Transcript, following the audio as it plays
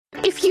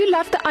If you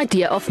love the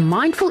idea of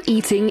mindful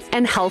eating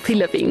and healthy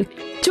living,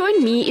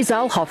 join me,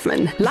 Isel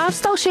Hoffman,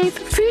 lifestyle chef,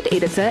 food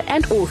editor,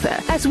 and author,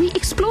 as we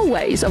explore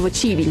ways of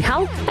achieving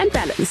health and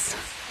balance.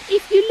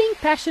 If you link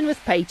passion with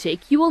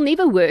paycheck, you will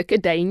never work a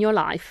day in your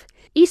life,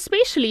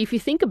 especially if you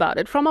think about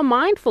it from a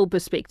mindful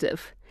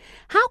perspective.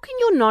 How can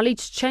your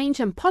knowledge change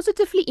and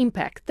positively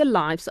impact the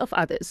lives of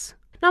others?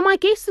 Now, my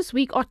guests this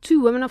week are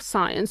two women of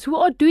science who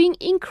are doing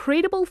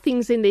incredible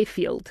things in their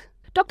field.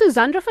 Dr.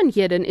 Xandra van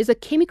Heerden is a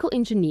chemical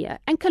engineer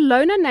and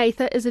Khilona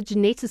Natha is a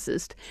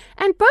geneticist,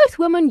 and both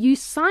women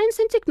use science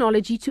and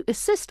technology to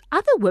assist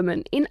other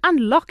women in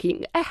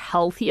unlocking a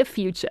healthier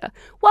future.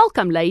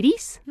 Welcome,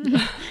 ladies.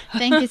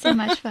 Thank you so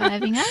much for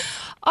having us.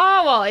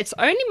 Oh, well, it's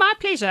only my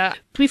pleasure.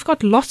 We've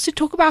got lots to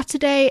talk about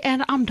today,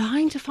 and I'm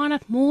dying to find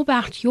out more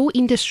about your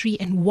industry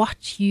and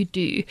what you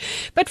do.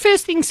 But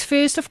first things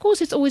first, of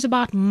course, it's always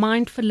about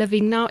mindful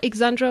living. Now,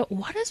 Xandra,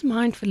 what does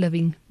mindful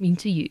living mean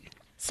to you?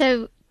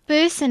 So,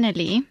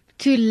 personally,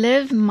 to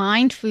live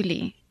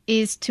mindfully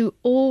is to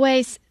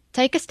always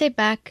take a step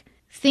back,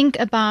 think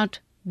about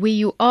where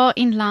you are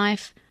in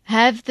life,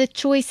 have the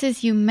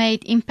choices you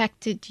made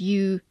impacted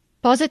you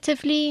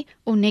positively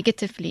or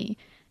negatively.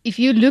 If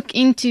you look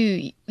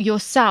into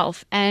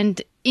yourself and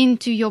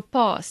into your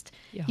past,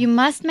 you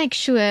must make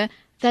sure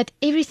that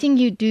everything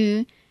you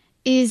do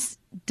is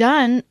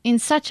done in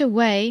such a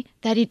way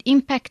that it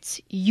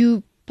impacts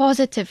you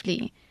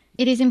positively.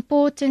 It is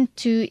important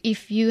to,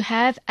 if you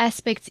have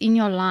aspects in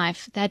your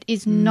life that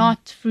is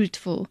not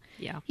fruitful,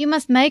 you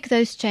must make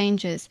those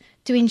changes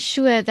to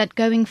ensure that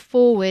going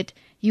forward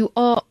you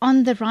are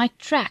on the right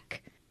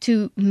track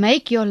to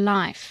make your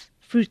life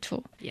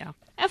fruitful. Yeah.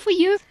 And for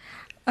you?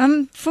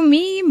 For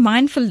me,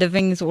 mindful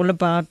living is all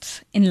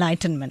about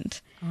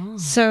enlightenment. Oh.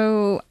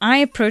 So I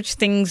approach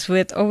things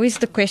with always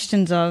the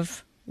questions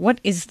of, what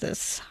is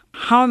this?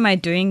 How am I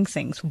doing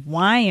things?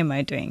 Why am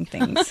I doing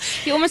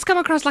things? You almost come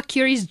across like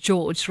Curious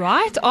George,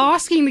 right?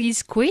 Asking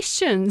these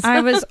questions.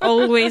 I was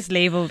always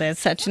labeled as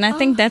such. And I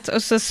think that's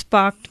also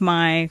sparked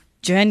my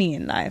journey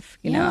in life.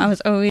 You know, I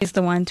was always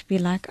the one to be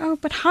like, oh,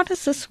 but how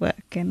does this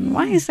work? And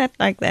why is that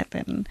like that?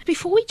 And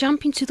before we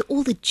jump into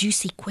all the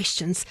juicy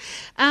questions,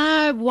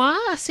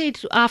 why I said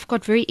I've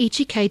got very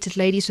educated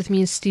ladies with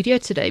me in studio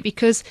today,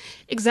 because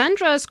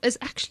Xandra is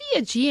actually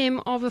a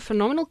GM of a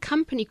phenomenal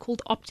company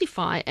called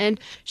Optify, and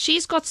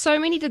she's got so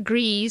many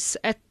degrees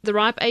at the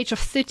ripe age of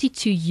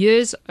 32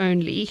 years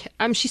only.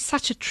 She's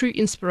such a true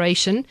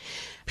inspiration.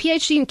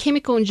 PhD in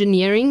chemical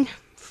engineering,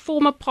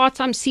 former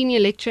part-time senior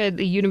lecturer at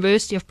the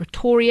University of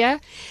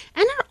Pretoria,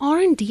 and an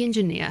R&D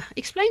engineer.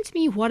 Explain to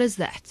me, what is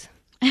that?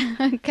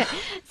 Okay,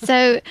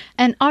 so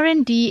an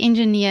R&D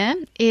engineer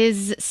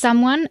is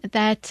someone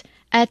that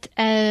at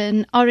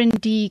an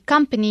R&D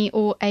company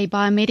or a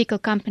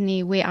biomedical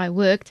company where I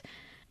worked,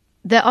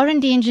 the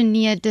R&D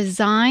engineer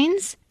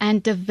designs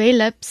and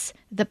develops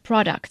the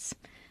products.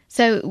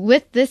 So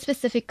with this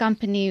specific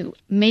company,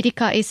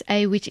 Medica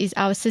SA, which is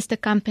our sister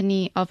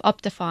company of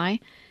Optify,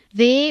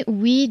 there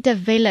we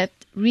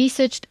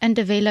researched and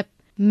developed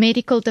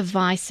medical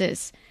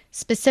devices,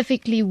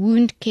 specifically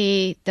wound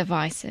care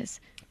devices.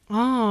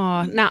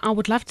 Oh, now I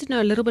would love to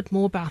know a little bit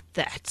more about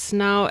that.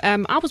 Now,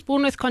 I was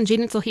born with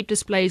congenital hip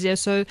dysplasia,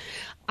 so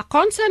I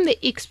can't say I'm the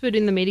expert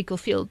in the medical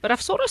field, but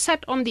I've sort of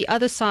sat on the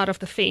other side of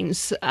the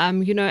fence,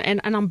 and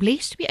I'm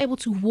blessed to be able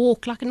to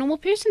walk like a normal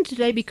person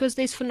today, because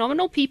there's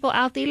phenomenal people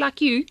out there like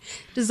you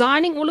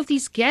designing all of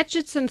these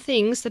gadgets and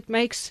things that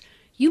makes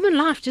human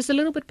life just a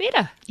little bit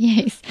better.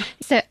 Yes.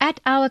 So at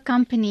our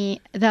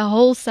company, the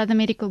whole Southern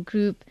Medical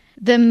Group,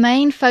 the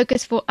main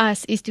focus for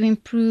us is to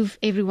improve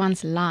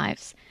everyone's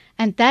lives.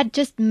 And that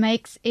just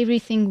makes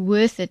everything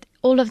worth it.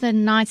 All of the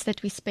nights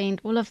that we spend,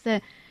 all of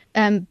the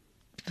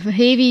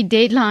heavy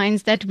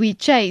deadlines that we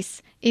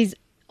chase is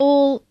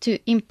all to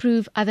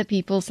improve other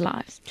people's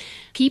lives.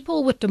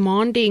 People with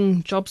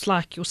demanding jobs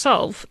like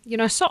yourself,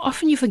 so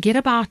often you forget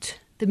about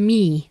the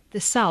me,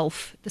 the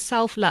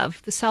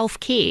self-love, the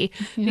self-care,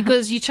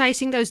 because you're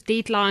chasing those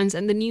deadlines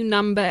and the new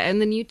number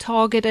and the new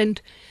target,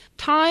 and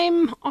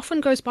time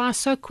often goes by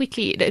so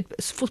quickly.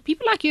 For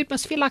people like you, it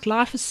must feel like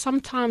life is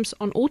sometimes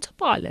on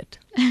autopilot.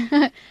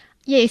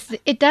 Yes,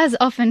 it does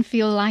often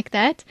feel like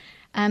that.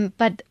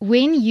 But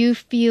when you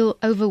feel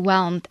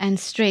overwhelmed and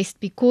stressed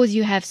because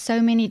you have so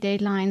many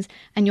deadlines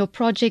and your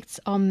projects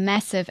are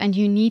massive and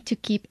you need to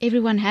keep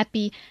everyone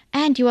happy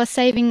and you are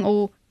saving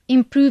or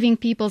improving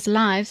people's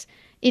lives,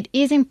 it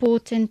is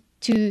important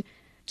to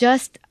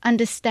just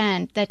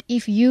understand that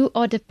if you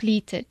are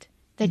depleted,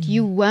 that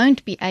you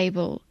won't be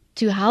able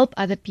to help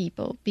other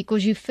people,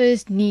 because you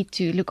first need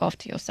to look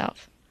after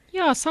yourself.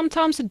 Yeah,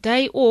 sometimes a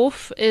day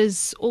off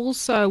is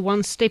also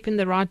one step in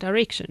the right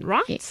direction,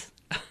 right? Yes.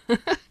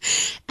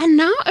 And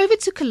now over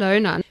to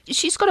Khilona.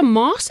 She's got a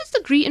master's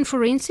degree in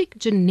forensic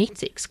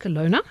genetics.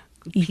 Khilona,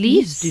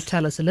 please do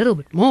tell us a little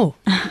bit more.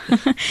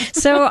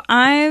 So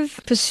I've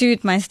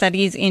pursued my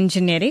studies in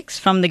genetics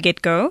from the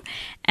get-go,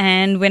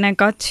 And when I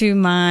got to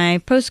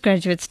my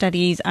postgraduate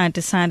studies, I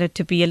decided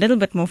to be a little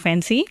bit more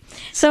fancy.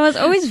 So I was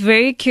always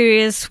very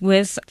curious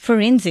with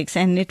forensics.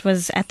 And it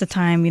was at the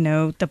time,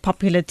 the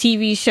popular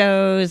TV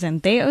shows,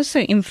 and they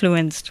also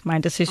influenced my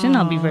decision.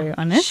 I'll be very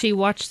honest. She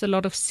watched a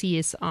lot of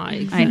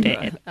CSI.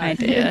 I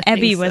did.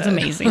 Abby was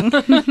amazing.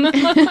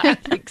 I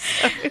think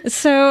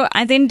so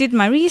I then did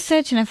my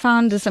research and I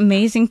found this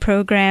amazing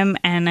program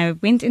and I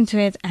went into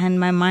it and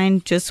my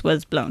mind just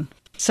was blown.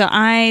 So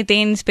I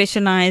then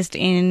specialized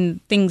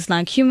in things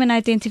like human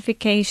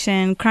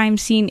identification, crime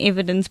scene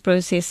evidence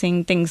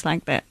processing, things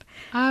like that.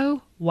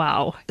 Oh,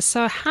 wow.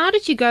 So how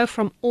did you go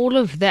from all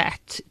of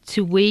that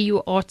to where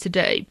you are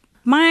today?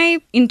 My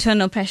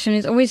internal passion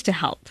is always to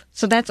help.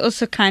 So that's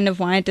also kind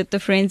of why I did the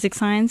forensic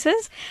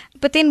sciences.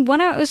 But then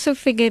what I also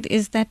figured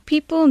is that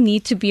people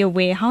need to be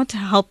aware how to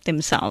help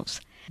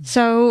themselves.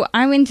 So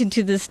I went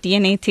into this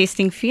DNA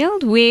testing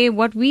field where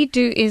what we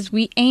do is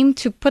we aim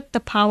to put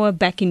the power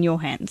back in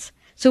your hands.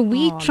 So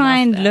we try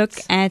and look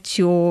at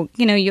your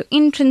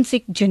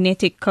intrinsic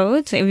genetic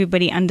codes. So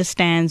everybody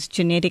understands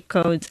genetic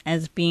codes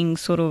as being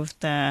sort of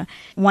the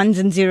ones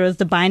and zeros,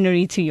 the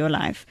binary to your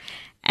life.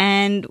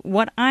 And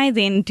what I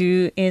then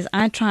do is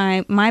I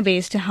try my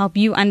best to help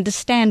you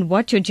understand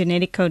what your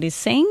genetic code is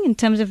saying in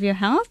terms of your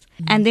health,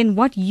 and then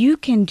what you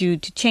can do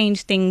to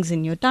change things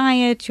in your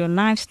diet, your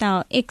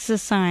lifestyle,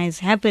 exercise,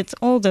 habits,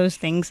 all those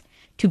things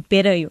to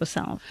better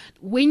yourself.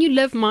 When you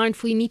live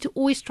mindful, you need to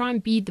always try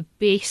and be the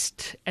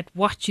best at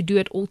what you do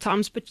at all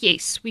times. But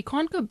yes, we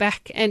can't go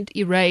back and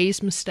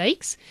erase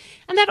mistakes.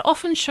 And that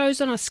often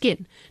shows on our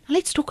skin. Now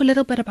let's talk a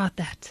little bit about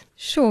that.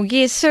 Sure,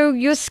 yes. So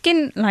your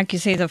skin, like you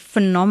say, is a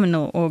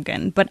phenomenal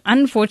organ. But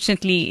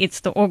unfortunately,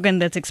 it's the organ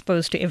that's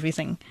exposed to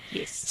everything.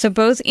 Yes. So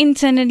both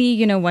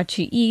internally, what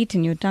you eat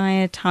in your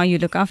diet, how you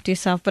look after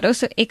yourself, but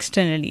also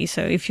externally.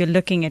 So if you're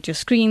looking at your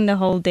screen the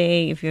whole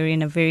day, if you're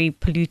in a very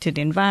polluted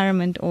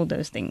environment, all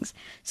those things.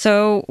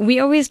 So we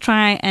always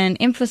try and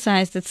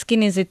emphasize that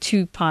skin is a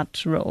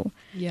two-part role.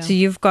 Yeah. So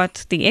you've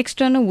got the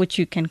external, which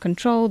you can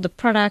control, the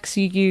products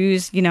you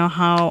use,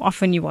 how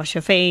often you wash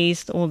your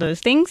face, all those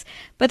things.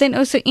 But then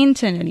also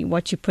internally,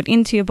 what you put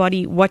into your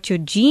body, what your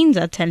genes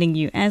are telling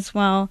you as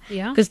well.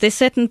 Yeah. Because there's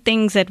certain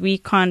things that we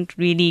can't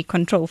really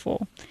control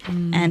for.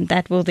 And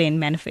that will then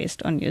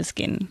manifest on your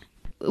skin.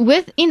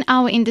 Within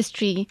our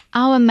industry,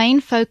 our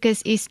main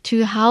focus is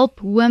to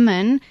help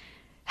women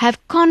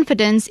have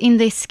confidence in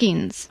their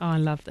skins. Oh, I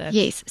love that.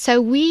 Yes.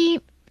 So we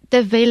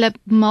develop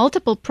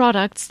multiple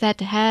products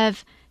that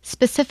have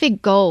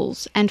specific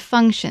goals and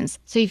functions.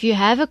 So if you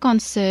have a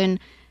concern,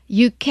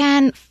 you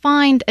can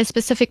find a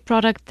specific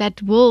product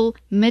that will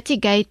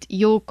mitigate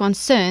your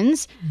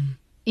concerns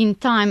in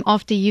time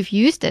after you've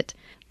used it.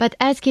 But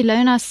as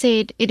Khilona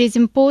said, it is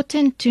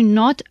important to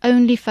not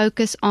only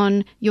focus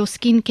on your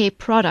skincare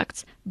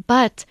products,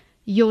 but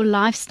your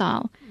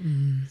lifestyle.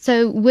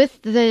 So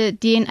with the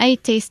DNA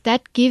test,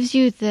 that gives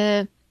you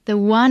the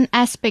one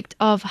aspect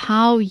of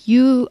how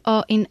you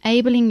are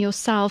enabling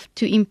yourself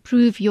to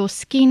improve your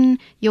skin,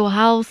 your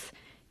health,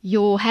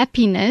 your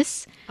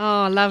happiness.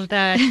 Oh, I love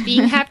that.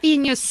 Being happy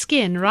in your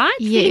skin, right?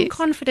 Yes. Feeling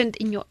confident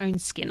in your own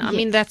skin. I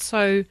mean, that's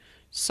so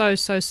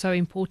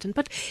important.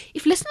 But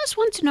if listeners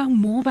want to know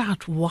more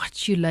about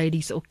what you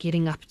ladies are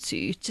getting up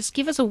to, just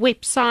give us a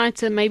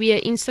website and maybe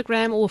an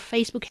Instagram or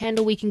Facebook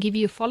handle we can give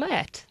you a follow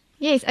at.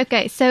 Yes,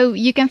 okay. So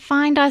you can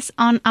find us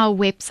on our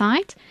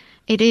website.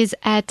 It is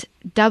at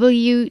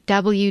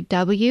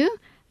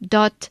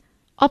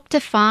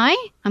www.optify.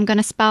 I'm going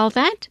to spell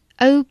that.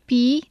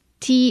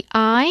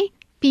 optiphi.co.za.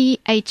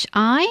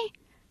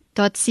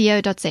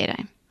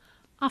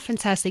 Oh,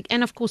 fantastic.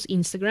 And of course,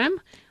 Instagram.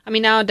 I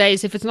mean,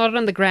 nowadays, if it's not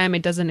on the gram,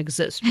 it doesn't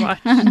exist, right?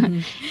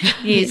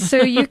 Yes,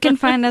 so you can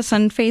find us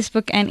on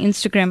Facebook and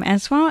Instagram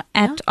as well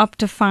at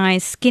Optify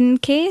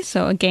Skincare.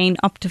 So again,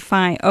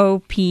 Optify,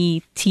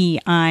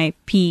 OPTIPHI,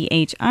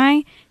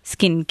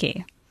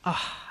 Skincare.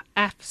 Oh,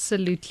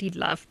 absolutely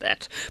love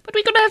that. But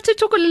we're going to have to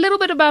talk a little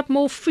bit about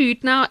more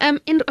food now. And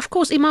of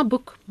course, in my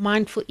book,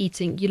 Mindful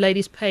Eating, you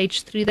ladies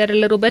page through that a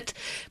little bit.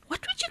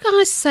 What would you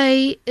guys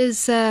say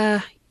is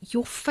your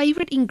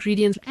favorite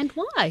ingredient and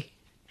why?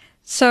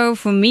 So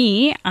for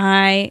me,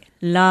 I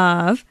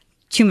love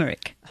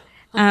turmeric.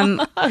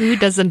 Who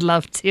doesn't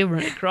love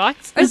turmeric, right?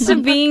 Also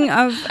being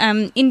of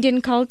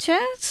Indian culture,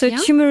 so Yeah.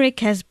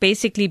 turmeric has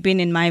basically been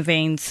in my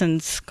veins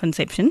since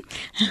conception.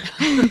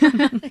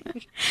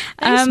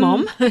 Thanks,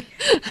 Mom.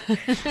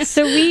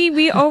 So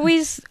we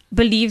always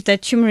believed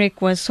that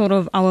turmeric was sort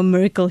of our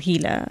miracle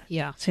healer.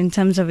 Yeah. So in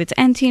terms of its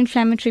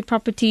anti-inflammatory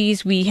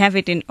properties, we have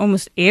it in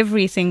almost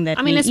everything that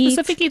I mean, we eat.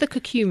 specifically the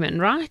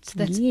curcumin, right?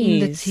 That's in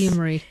the Yes.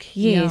 turmeric.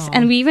 Yes, Yeah.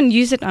 and we even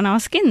use it on our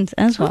skins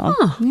as well.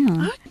 Oh.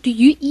 Yeah. Do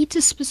you eat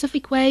a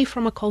specific way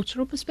from a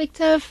cultural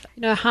perspective?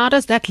 How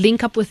does that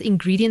link up with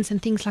ingredients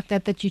and things like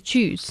that you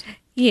choose?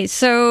 Yes,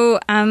 so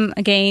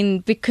again,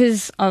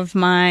 because of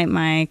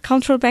my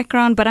cultural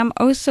background, but I'm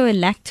also a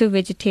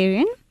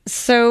lacto-vegetarian.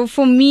 So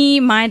for me,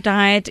 my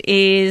diet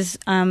is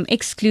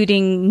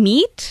excluding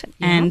meat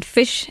and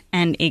fish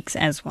and eggs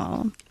as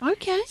well.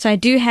 Okay. So I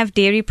do have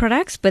dairy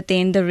products, but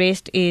then the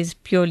rest is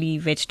purely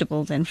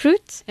vegetables and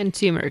fruits. And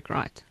turmeric,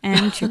 right?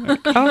 And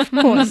turmeric. Of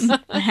course,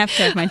 I have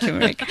to have my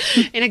turmeric.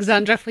 And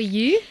Xandra, for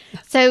you?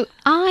 So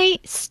I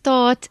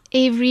start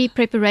every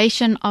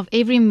preparation of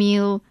every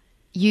meal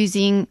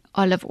using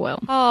olive oil.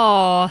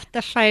 Oh,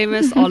 the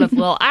famous olive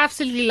oil. I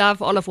absolutely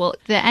love olive oil.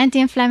 The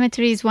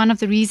anti-inflammatory is one of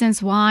the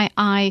reasons why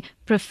I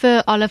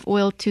prefer olive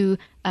oil to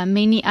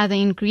many other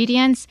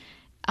ingredients.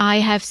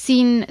 I have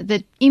seen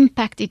the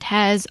impact it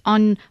has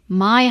on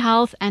my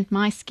health and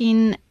my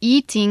skin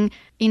eating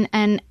in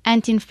an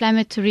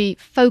anti-inflammatory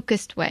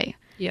focused way.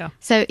 Yeah.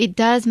 So it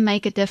does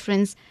make a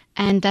difference,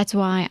 and that's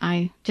why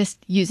I just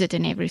use it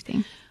in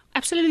everything.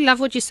 Absolutely love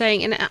what you're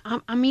saying. And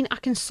I mean, I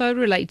can so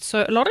relate.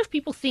 So a lot of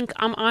people think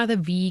I'm either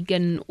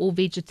vegan or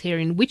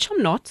vegetarian, which I'm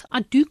not.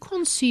 I do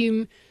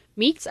consume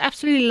meats.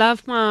 Absolutely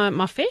love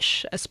my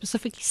fish,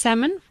 specifically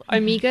salmon,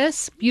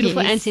 omegas,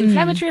 beautiful Yes.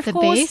 anti-inflammatory, of The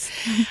course.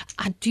 best.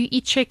 I do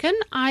eat chicken.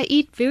 I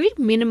eat very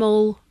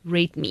minimal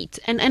red meat.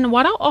 And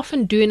what I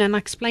often do, and I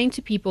explain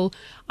to people,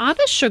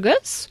 either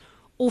sugars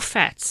or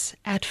fats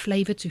add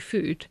flavor to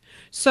food.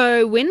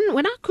 So when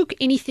I cook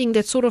anything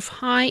that's sort of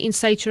high in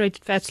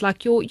saturated fats,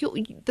 like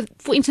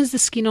for instance, the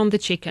skin on the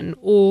chicken,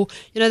 or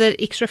that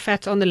extra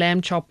fat on the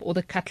lamb chop or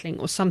the cutling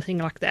or something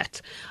like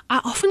that, I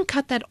often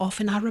cut that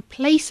off and I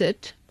replace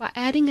it by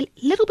adding a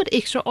little bit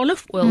extra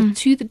olive oil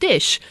to the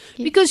dish,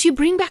 because you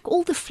bring back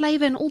all the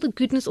flavor and all the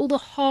goodness, all the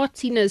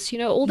heartiness,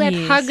 all that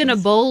hug in a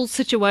bowl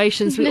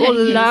situations we all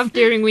love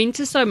during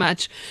winter so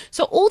much.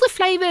 So all the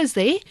flavor is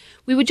there.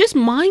 We were just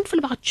mindful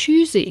about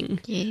choosing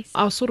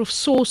our sort of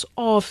source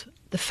of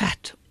the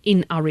fat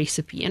in our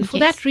recipe, and for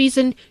that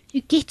reason you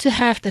get to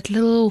have that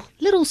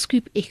little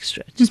scoop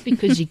extra just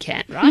because you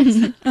can,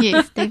 right?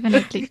 Yes,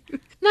 definitely.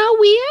 Now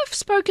we have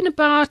spoken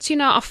about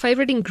our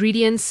favorite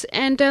ingredients,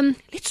 and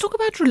let's talk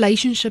about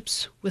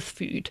relationships with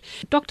food.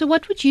 Doctor,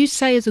 what would you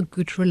say is a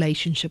good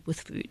relationship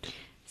with food?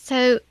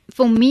 So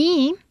for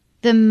me,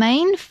 the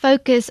main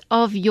focus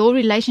of your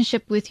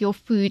relationship with your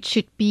food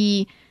should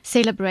be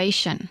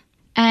celebration,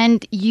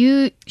 and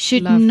you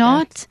should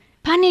not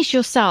punish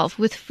yourself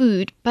with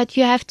food, but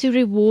you have to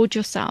reward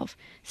yourself.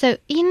 So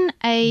in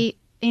a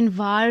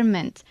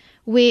environment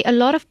where a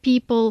lot of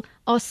people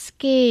are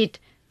scared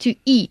to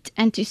eat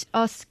and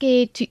are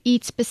scared to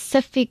eat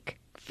specific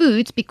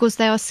foods because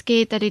they are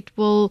scared that it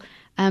will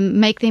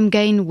make them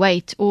gain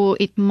weight, or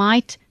it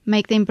might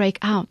make them break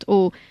out,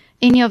 or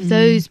any of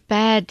those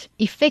bad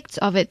effects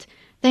of it,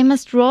 they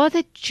must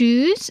rather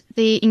choose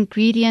their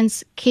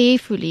ingredients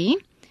carefully.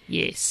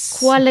 Yes.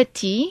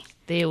 Quality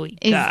there we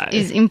go.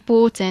 is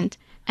important,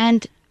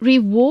 and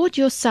reward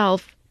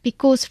yourself,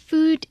 because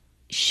food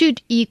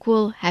should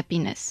equal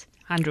happiness.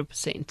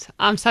 100%.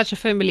 I'm such a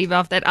firm believer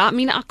of that. I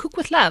mean, I cook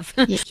with love.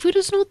 Food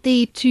is not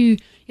there to,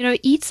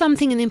 eat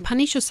something and then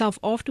punish yourself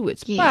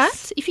afterwards.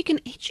 Yes. But if you can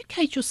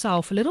educate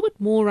yourself a little bit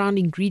more around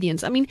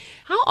ingredients, I mean,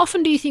 how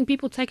often do you think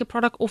people take a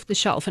product off the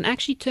shelf and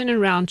actually turn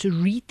around to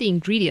read the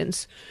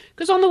ingredients?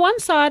 Because on the one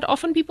side,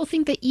 often people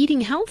think they're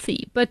eating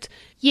healthy, but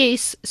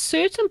yes,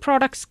 certain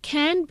products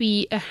can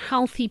be a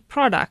healthy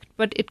product,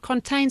 but it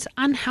contains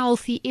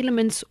unhealthy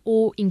elements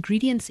or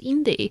ingredients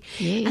in there.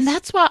 Yes. And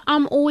that's why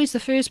I'm always the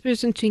first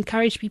person to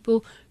encourage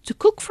people to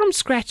cook from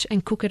scratch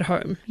and cook at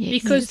home,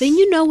 because then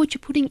you know what you're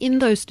putting in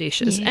those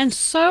dishes. And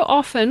so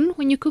often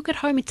when you cook at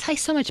home, it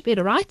tastes so much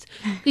better, right?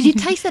 Because you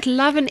taste that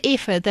love and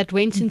effort that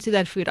went into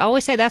that food. I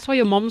always say that's why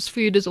your mom's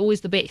food is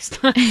always the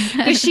best,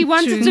 because she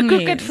wanted to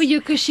cook it for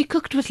you, because she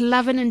cooked with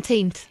love and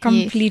intent.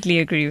 Completely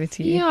agree with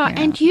you. Yeah.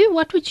 And you,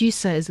 what would you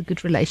say is a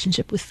good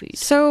relationship with food?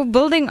 So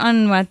building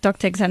on what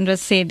Dr. Xandra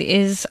said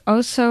is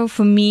also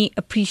for me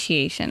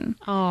appreciation.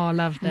 Oh, I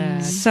love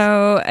that.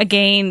 So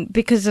again,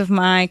 because of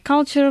my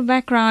cultural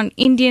background,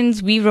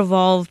 Indians, we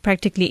revolve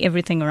practically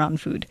everything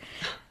around food.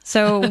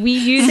 So we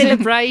use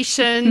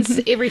celebrations,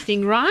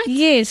 everything, right?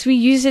 Yes, we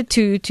use it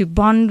to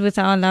bond with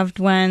our loved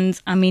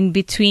ones. I mean,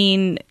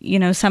 between,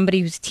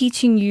 somebody who's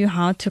teaching you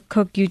how to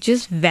cook, you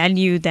just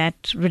value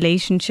that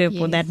relationship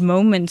or that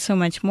moment so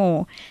much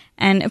more.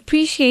 And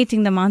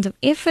appreciating the amount of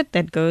effort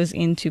that goes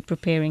into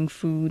preparing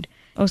food.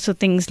 Also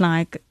things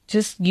like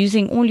just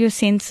using all your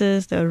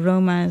senses, the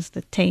aromas,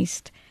 the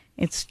taste.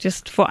 It's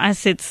just, for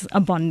us, it's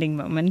a bonding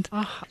moment.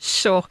 Oh,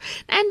 sure.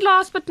 And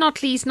last but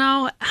not least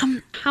now,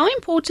 how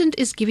important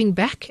is giving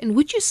back? And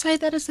would you say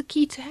that is the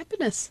key to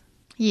happiness?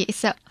 Yes,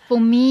 so for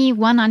me,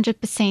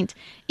 100%.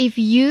 If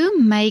you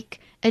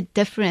make a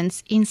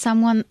difference in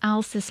someone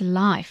else's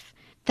life,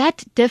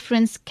 that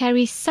difference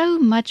carries so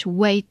much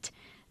weight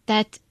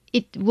that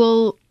it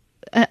will...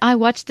 I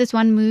watched this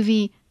one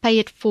movie, Pay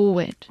It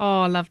Forward.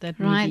 Oh, I love that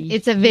movie. Right?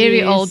 It's a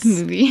very old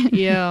movie.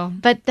 Yeah.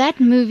 But that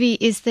movie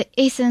is the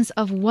essence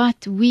of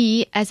what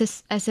we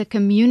as a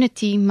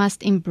community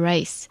must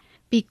embrace.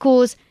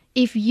 Because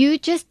if you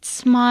just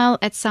smile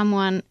at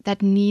someone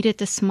that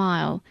needed a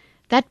smile,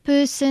 that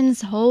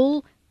person's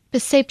whole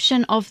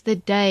perception of the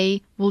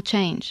day will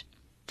change.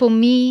 For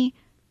me,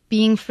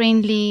 being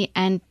friendly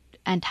and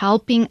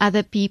helping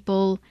other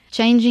people,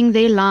 changing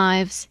their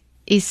lives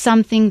is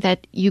something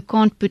that you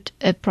can't put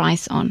a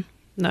price on.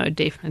 No,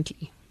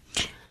 definitely.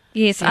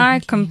 Yes,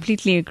 I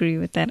completely agree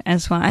with that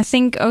as well. I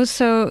think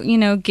also,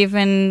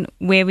 given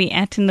where we're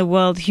at in the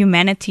world,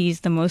 humanity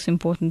is the most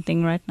important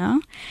thing right now.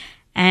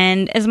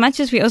 And as much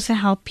as we also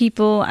help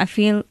people, I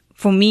feel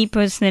for me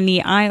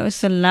personally, I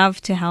also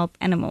love to help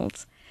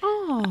animals.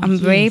 I'm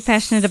very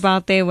passionate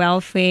about their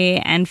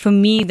welfare. And for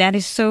me, that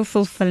is so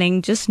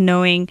fulfilling, just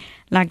knowing,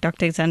 like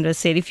Dr. Xandra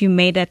said, if you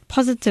made that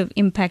positive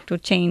impact or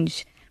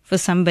change for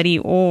somebody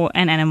or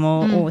an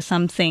animal or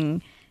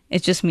something,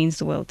 it just means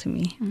the world to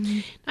me.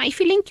 Now, if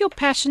you link your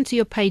passion to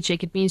your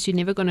paycheck, it means you're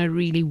never going to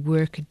really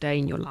work a day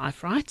in your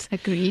life, right?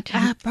 Agreed.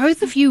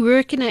 Both of you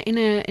work in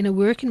a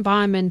work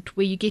environment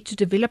where you get to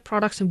develop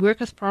products and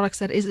work with products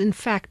that is, in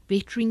fact,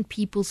 bettering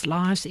people's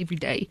lives every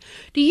day.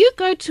 Do you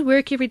go to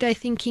work every day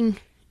thinking,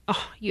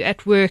 you're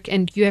at work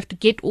and you have to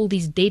get all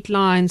these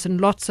deadlines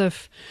and lots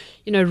of,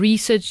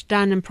 research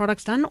done and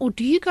products done? Or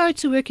do you go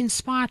to work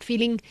inspired,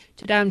 feeling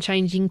today I'm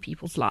changing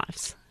people's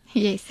lives?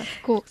 Yes, of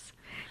course.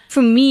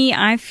 For me,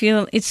 I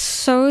feel it's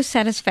so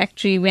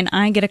satisfactory when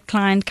I get a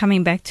client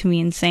coming back to me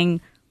and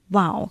saying,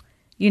 wow,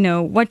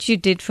 what you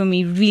did for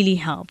me really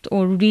helped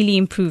or really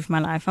improved my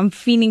life. I'm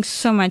feeling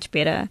so much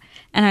better.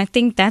 And I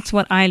think that's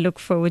what I look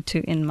forward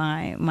to in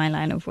my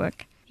line of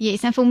work.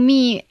 Yes, and for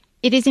me,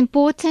 it is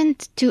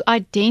important to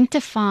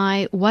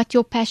identify what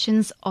your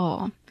passions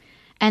are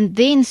and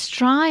then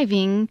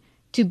striving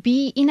to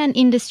be in an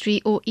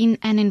industry or in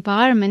an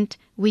environment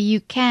where you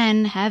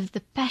can have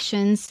the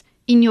passions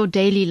in your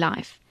daily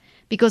life.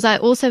 Because I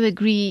also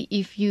agree,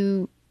 if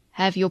you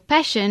have your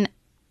passion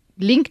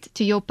linked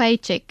to your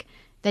paycheck,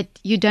 that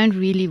you don't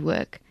really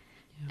work.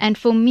 Yeah. And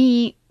for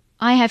me,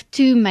 I have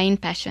two main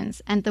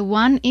passions. And the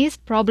one is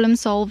problem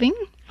solving.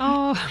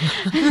 Oh,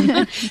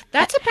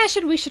 that's a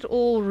passion we should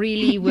all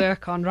really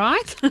work on,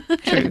 right?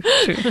 True.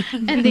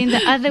 And then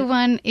the other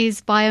one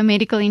is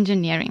biomedical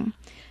engineering.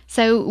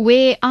 So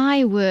where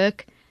I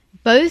work,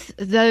 both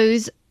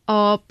those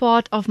are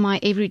part of my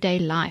everyday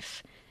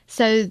life.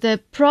 So the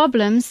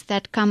problems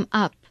that come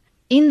up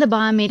in the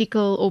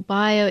biomedical or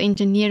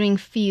bioengineering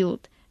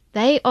field,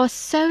 they are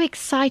so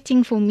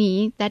exciting for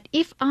me that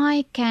if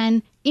I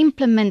can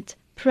implement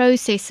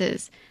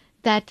processes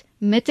that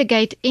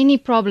mitigate any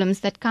problems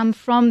that come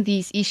from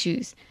these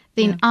issues,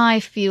 then I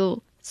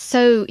feel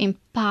so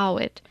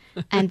empowered.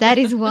 And that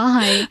is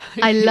why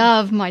I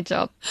love my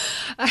job.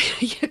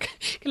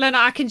 Khilona,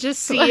 I can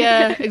just see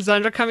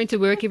Xandra coming to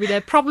work every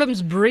day.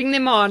 Problems, bring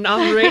them on.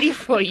 I'm ready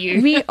for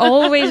you. We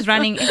always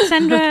running,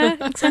 Xandra.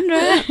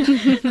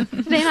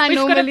 Then We've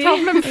got a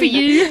problem for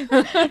you.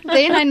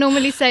 Then I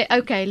normally say,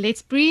 okay,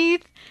 let's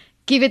breathe,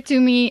 give it to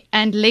me,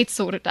 and let's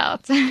sort it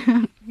out.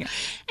 And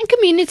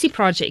community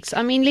projects.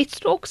 I mean, let's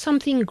talk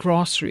something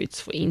grassroots,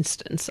 for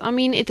instance. I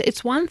mean,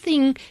 it's one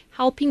thing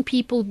helping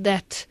people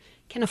that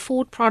can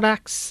afford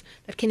products,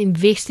 that can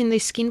invest in their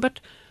skin, but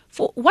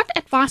for what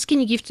advice can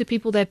you give to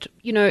people that,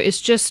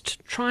 is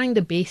just trying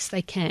the best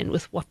they can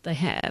with what they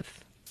have?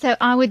 So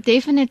I would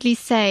definitely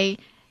say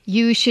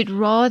you should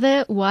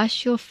rather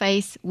wash your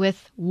face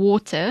with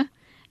water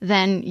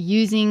than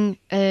using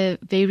a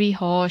very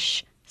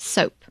harsh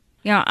soap.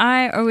 Yeah,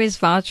 I always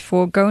vouch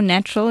for go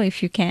natural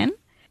if you can.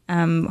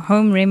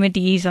 Home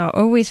remedies are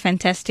always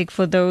fantastic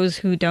for those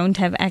who don't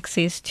have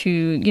access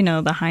to,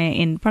 the higher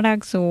end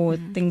products or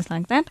things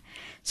like that.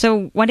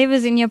 So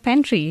whatever's in your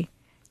pantry,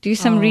 do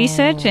some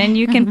research and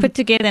you can put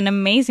together an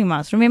amazing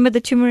mask. Remember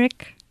the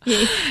turmeric?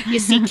 Yes. You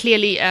see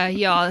clearly,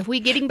 we're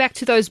getting back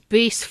to those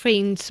best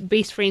friends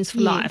for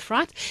life,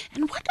 right?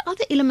 And what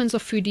other elements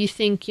of food do you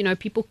think,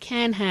 people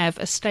can have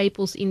as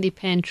staples in their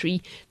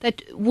pantry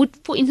that would,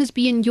 for instance,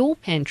 be in your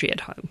pantry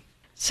at home?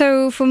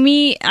 So for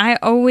me, I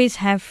always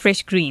have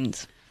fresh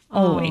greens.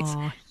 Always.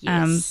 Oh,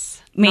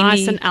 yes. Mainly,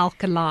 nice and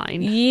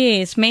alkaline.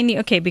 Yes,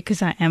 mainly,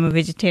 because I am a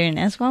vegetarian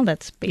as well.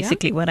 That's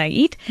basically what I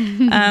eat.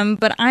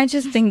 But I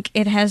just think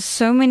it has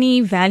so many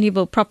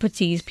valuable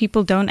properties.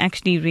 People don't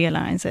actually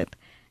realize it.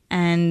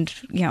 And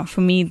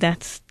for me,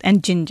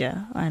 and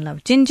ginger. I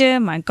love ginger,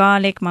 my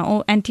garlic, my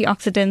all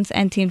antioxidants,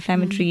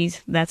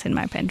 anti-inflammatories. That's in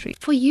my pantry.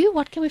 For you,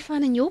 what can we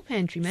find in your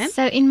pantry, ma'am?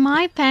 So in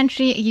my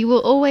pantry, you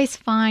will always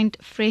find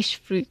fresh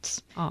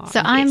fruits.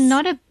 I'm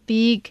not a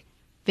big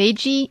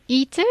veggie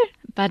eater,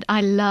 but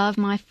I love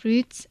my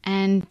fruits,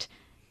 and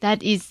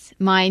that is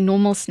my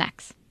normal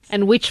snacks.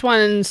 And which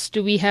ones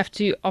do we have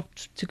to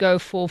opt to go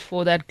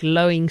for that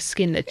glowing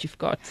skin that you've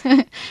got?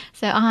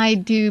 So I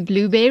do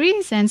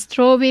blueberries and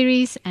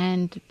strawberries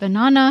and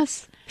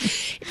bananas.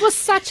 It was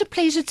such a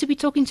pleasure to be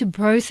talking to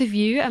both of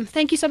you.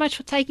 Thank you so much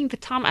for taking the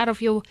time out of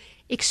your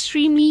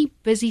extremely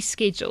busy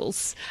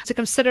schedules to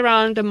come sit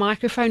around a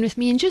microphone with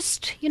me and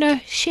just,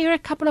 share a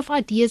couple of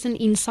ideas and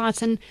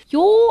insights and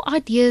your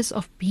ideas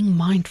of being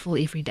mindful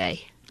every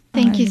day.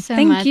 Thank you so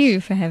much. Thank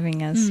you for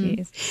having us.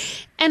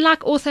 Yes. And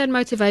like author and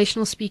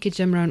motivational speaker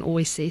Jim Rohn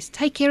always says,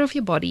 take care of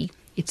your body.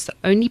 It's the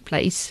only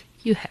place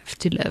you have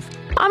to live.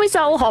 I'm I'm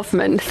Isabel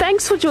Hoffman.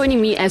 Thanks for joining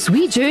me as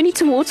we journey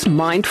towards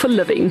mindful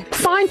living.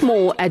 Find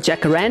more at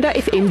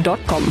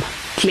jacarandafm.com.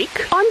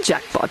 Click on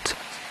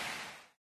Jackpot.